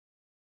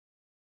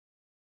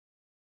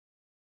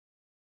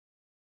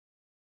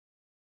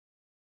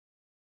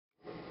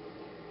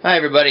Hi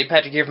everybody,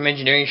 Patrick here from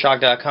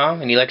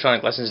EngineeringShock.com and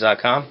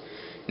ElectronicLessons.com.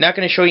 Not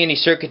going to show you any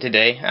circuit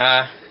today.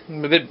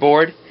 I'm a bit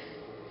bored,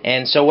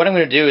 and so what I'm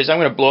going to do is I'm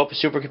going to blow up a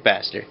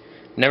supercapacitor.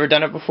 Never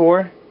done it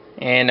before,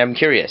 and I'm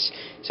curious.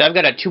 So I've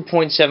got a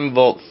 2.7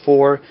 volt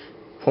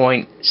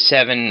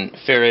 4.7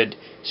 farad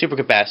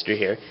supercapacitor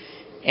here,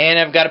 and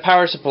I've got a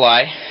power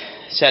supply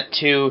set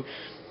to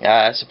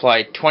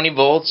supply 20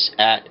 volts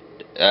at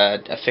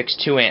a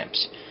fixed 2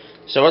 amps.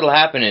 So what will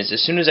happen is,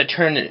 as soon as I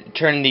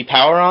turn the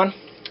power on,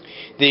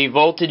 the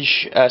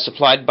voltage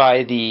supplied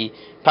by the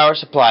power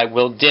supply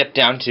will dip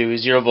down to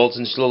 0 volts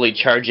and slowly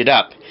charge it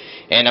up.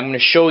 And I'm going to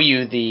show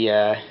you the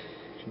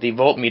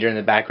voltmeter in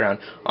the background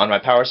on my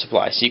power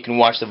supply so you can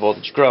watch the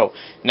voltage grow.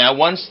 Now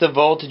once the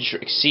voltage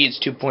exceeds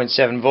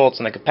 2.7 volts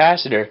on the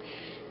capacitor,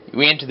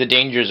 we enter the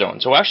danger zone.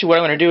 So actually what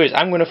I'm going to do is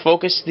I'm going to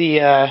focus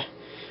the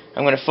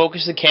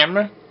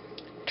camera,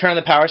 turn on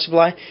the power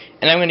supply,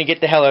 and I'm going to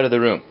get the hell out of the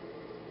room.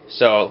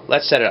 So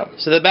let's set it up.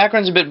 So the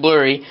background's a bit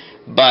blurry,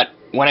 but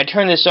when I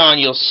turn this on,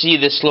 you'll see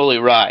this slowly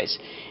rise.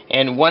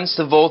 And once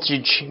the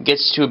voltage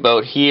gets to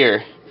about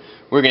here,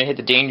 we're going to hit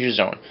the danger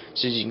zone.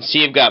 So as you can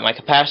see, I've got my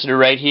capacitor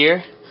right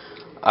here.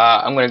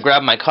 I'm going to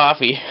grab my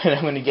coffee and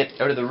I'm going to get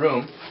out of the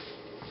room.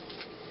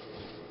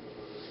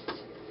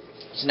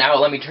 So now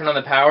let me turn on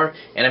the power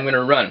and I'm going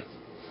to run.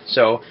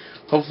 So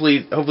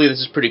hopefully this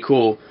is pretty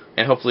cool,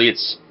 and hopefully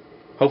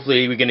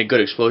we get a good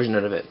explosion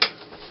out of it.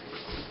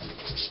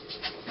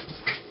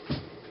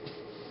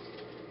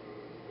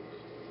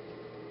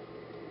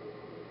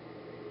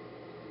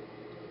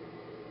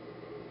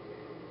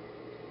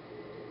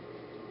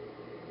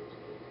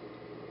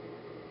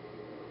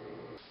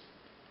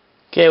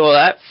 Okay, well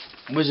that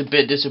was a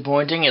bit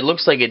disappointing. It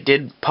looks like it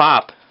did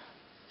pop,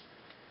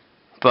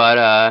 but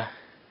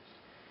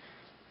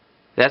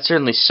that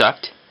certainly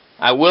sucked.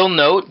 I will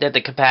note that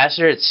the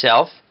capacitor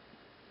itself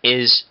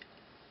is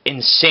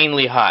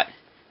insanely hot.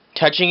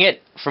 Touching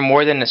it for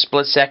more than a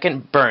split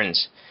second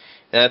burns.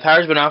 Now, the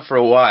power's been off for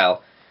a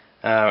while.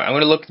 I'm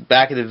going to look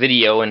back at the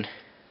video, and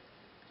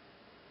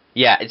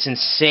yeah, it's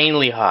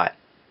insanely hot.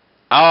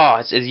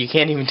 Oh, you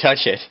can't even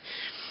touch it.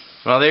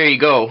 Well, there you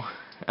go.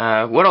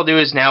 What I'll do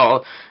is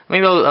now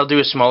I'll do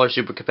a smaller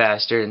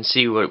supercapacitor and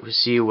see what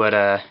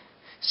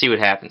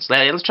happens.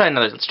 Let's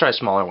try a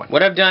smaller one.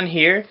 What I've done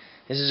here,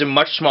 this is a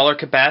much smaller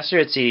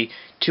capacitor. It's a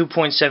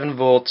 2.7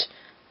 volt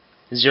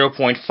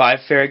 0.5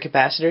 farad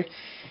capacitor,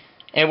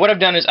 and what I've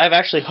done is I've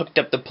actually hooked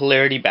up the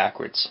polarity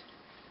backwards.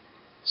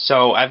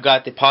 So I've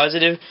got the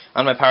positive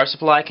on my power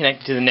supply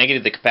connected to the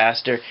negative of the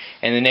capacitor,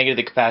 and the negative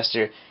of the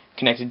capacitor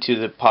connected to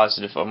the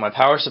positive of my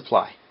power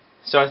supply.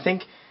 So I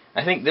think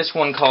this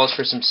one calls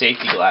for some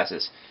safety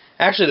glasses.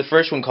 Actually, the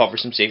first one called for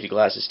some safety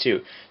glasses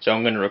too. So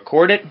I'm going to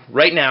record it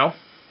right now,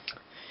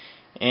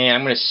 and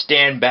I'm going to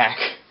stand back.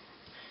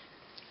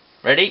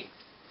 Ready?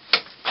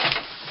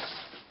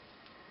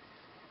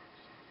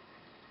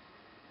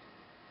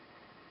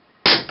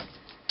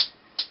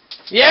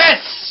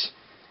 Yes!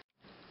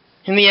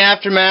 In the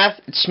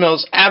aftermath, it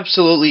smells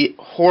absolutely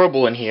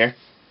horrible in here.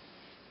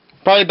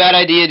 Probably a bad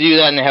idea to do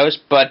that in the house,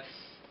 but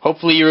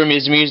hopefully you were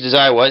as amused as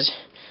I was.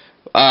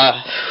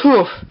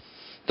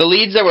 The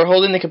leads that were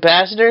holding the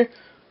capacitor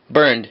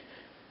burned,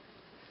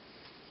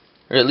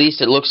 or at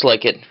least it looks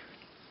like it.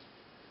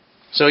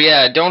 So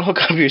yeah, don't hook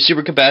up your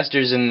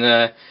supercapacitors in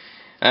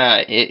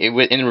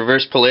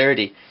reverse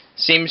polarity.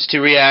 Seems to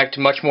react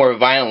much more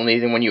violently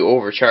than when you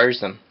overcharge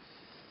them.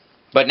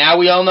 But now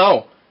we all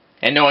know,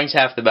 and knowing's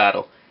half the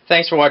battle.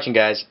 Thanks for watching,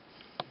 guys.